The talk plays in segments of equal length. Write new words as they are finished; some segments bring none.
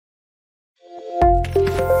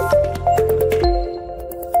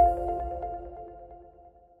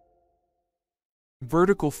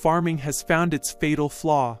vertical farming has found its fatal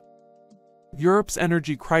flaw. Europe's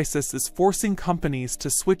energy crisis is forcing companies to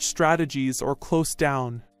switch strategies or close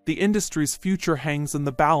down. The industry's future hangs in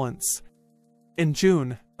the balance. In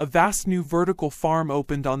June, a vast new vertical farm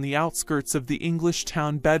opened on the outskirts of the English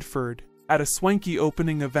town Bedford. At a swanky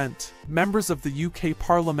opening event, members of the UK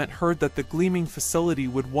Parliament heard that the gleaming facility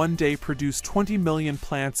would one day produce 20 million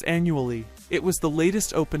plants annually. It was the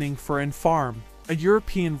latest opening for Infarm, a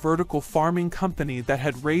European vertical farming company that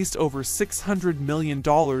had raised over $600 million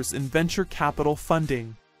in venture capital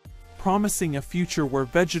funding, promising a future where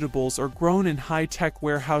vegetables are grown in high-tech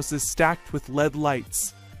warehouses stacked with LED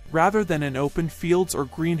lights, rather than in open fields or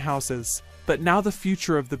greenhouses. But now the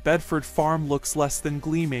future of the Bedford farm looks less than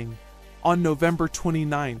gleaming. On November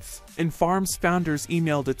 29th, Infarm's founders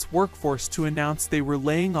emailed its workforce to announce they were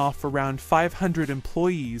laying off around 500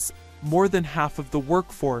 employees, more than half of the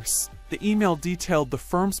workforce. The email detailed the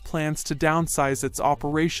firm's plans to downsize its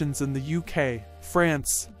operations in the UK,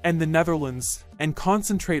 France, and the Netherlands, and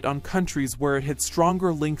concentrate on countries where it had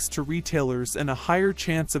stronger links to retailers and a higher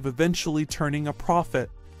chance of eventually turning a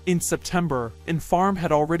profit. In September, Infarm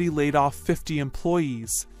had already laid off 50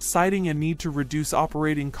 employees, citing a need to reduce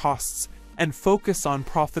operating costs and focus on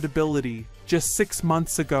profitability. Just 6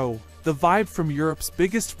 months ago, the vibe from Europe's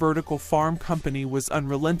biggest vertical farm company was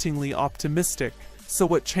unrelentingly optimistic. So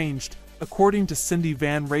what changed? According to Cindy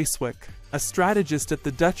van Raeswyck, a strategist at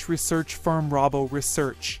the Dutch research firm Rabo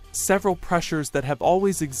Research, several pressures that have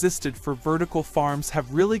always existed for vertical farms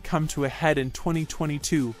have really come to a head in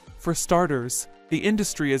 2022. For starters, the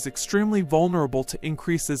industry is extremely vulnerable to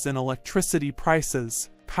increases in electricity prices.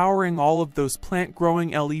 Powering all of those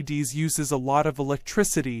plant-growing LEDs uses a lot of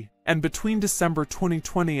electricity, and between December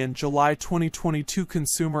 2020 and July 2022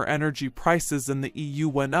 consumer energy prices in the EU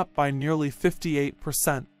went up by nearly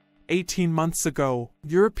 58%. 18 months ago,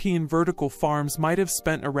 European vertical farms might have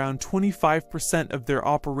spent around 25% of their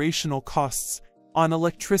operational costs on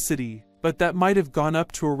electricity, but that might have gone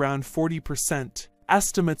up to around 40%,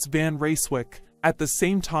 estimates Van Raeswyck. At the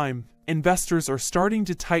same time, investors are starting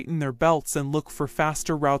to tighten their belts and look for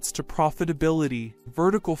faster routes to profitability.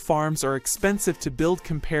 Vertical farms are expensive to build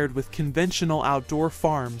compared with conventional outdoor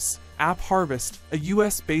farms. AppHarvest, a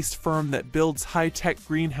US-based firm that builds high-tech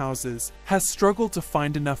greenhouses, has struggled to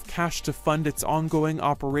find enough cash to fund its ongoing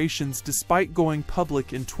operations despite going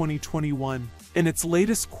public in 2021. In its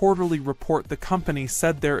latest quarterly report, the company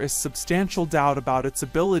said there is substantial doubt about its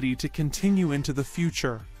ability to continue into the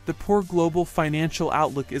future. The poor global financial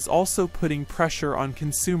outlook is also putting pressure on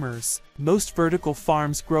consumers. Most vertical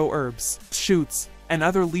farms grow herbs, shoots, and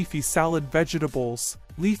other leafy salad vegetables.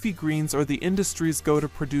 Leafy greens are the industry's go-to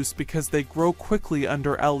produce because they grow quickly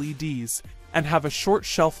under LEDs and have a short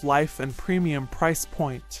shelf life and premium price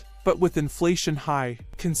point. But with inflation high,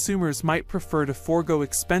 consumers might prefer to forego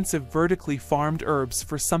expensive vertically farmed herbs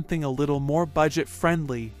for something a little more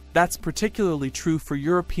budget-friendly. That's particularly true for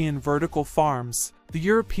European vertical farms. The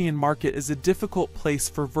European market is a difficult place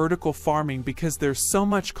for vertical farming because there's so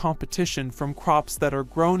much competition from crops that are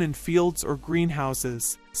grown in fields or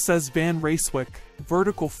greenhouses, says Van Raeswyck.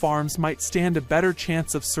 Vertical farms might stand a better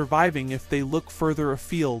chance of surviving if they look further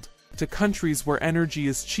afield, to countries where energy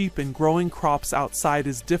is cheap and growing crops outside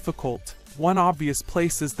is difficult. One obvious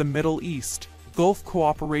place is the Middle East. Gulf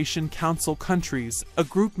Cooperation Council countries, a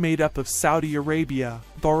group made up of Saudi Arabia,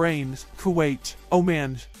 Bahrain, Kuwait,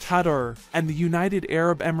 Oman, Qatar, and the United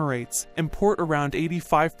Arab Emirates, import around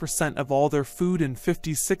 85% of all their food and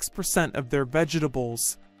 56% of their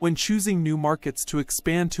vegetables. When choosing new markets to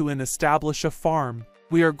expand to and establish a farm,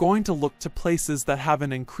 we are going to look to places that have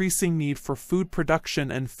an increasing need for food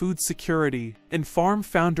production and food security. Infarm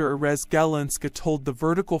founder Erez Gelinska told the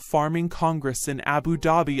Vertical Farming Congress in Abu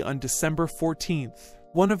Dhabi on December 14th.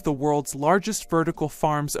 One of the world's largest vertical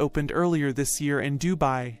farms opened earlier this year in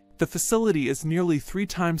Dubai. The facility is nearly 3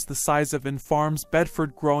 times the size of Infarm's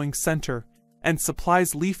Bedford growing center, and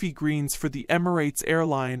supplies leafy greens for the Emirates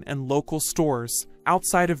airline and local stores.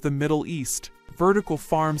 Outside of the Middle East, vertical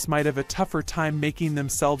farms might have a tougher time making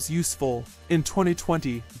themselves useful. In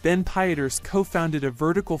 2020, Ben Pieters co-founded a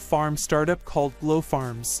vertical farm startup called Glow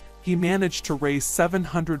Farms. He managed to raise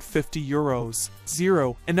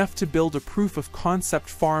 €750, enough to build a proof-of-concept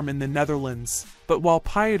farm in the Netherlands. But while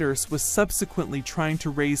Pieters was subsequently trying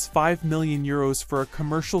to raise €5 million for a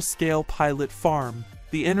commercial-scale pilot farm,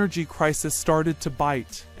 the energy crisis started to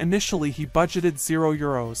bite. Initially, he budgeted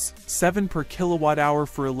 €0, 7 per kilowatt-hour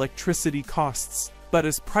for electricity costs, but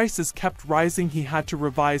as prices kept rising, he had to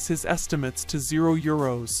revise his estimates to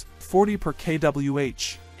 €0, 40 per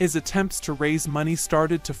kWh. His attempts to raise money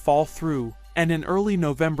started to fall through, and in early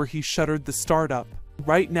November he shuttered the startup.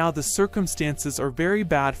 Right now the circumstances are very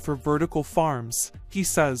bad for vertical farms, he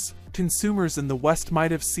says. Consumers in the West might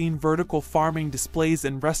have seen vertical farming displays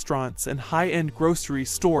in restaurants and high-end grocery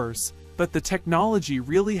stores, but the technology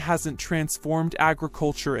really hasn't transformed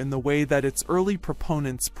agriculture in the way that its early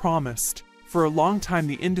proponents promised. For a long time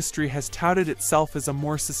the industry has touted itself as a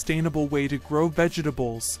more sustainable way to grow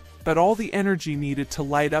vegetables, but all the energy needed to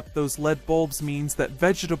light up those LED bulbs means that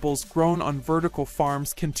vegetables grown on vertical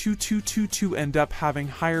farms can end up having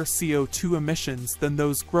higher CO2 emissions than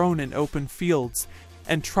those grown in open fields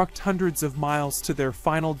and trucked hundreds of miles to their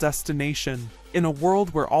final destination. In a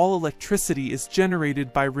world where all electricity is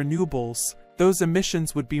generated by renewables, those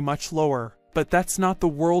emissions would be much lower. But that's not the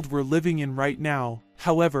world we're living in right now.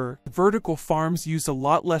 However, vertical farms use a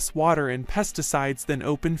lot less water and pesticides than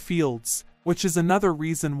open fields, which is another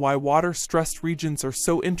reason why water-stressed regions are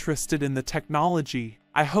so interested in the technology.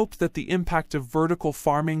 I hope that the impact of vertical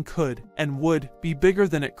farming could, and would, be bigger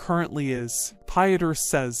than it currently is. Piotr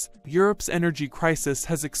says, Europe's energy crisis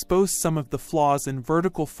has exposed some of the flaws in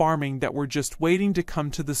vertical farming that were just waiting to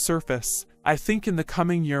come to the surface. I think in the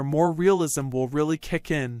coming year more realism will really kick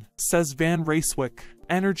in, says Van Raeswyk.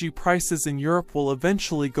 Energy prices in Europe will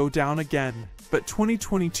eventually go down again, but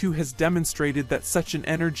 2022 has demonstrated that such an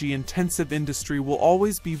energy-intensive industry will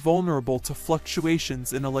always be vulnerable to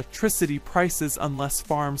fluctuations in electricity prices unless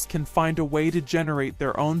farms can find a way to generate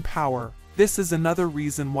their own power. This is another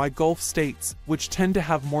reason why Gulf states, which tend to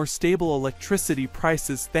have more stable electricity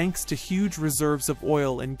prices thanks to huge reserves of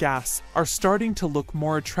oil and gas, are starting to look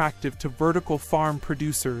more attractive to vertical farm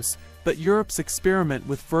producers. But Europe's experiment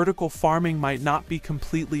with vertical farming might not be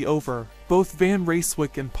completely over. Both Van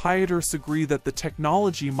Raeswyk and Piotr agree that the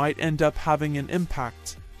technology might end up having an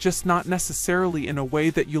impact, just not necessarily in a way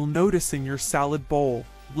that you'll notice in your salad bowl.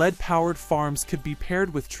 LED-powered farms could be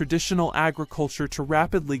paired with traditional agriculture to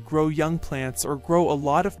rapidly grow young plants or grow a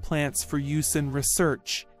lot of plants for use in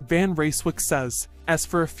research, Van Raeswyk says. As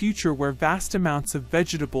for a future where vast amounts of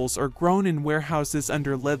vegetables are grown in warehouses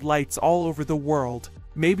under LED lights all over the world,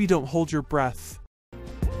 maybe don't hold your breath.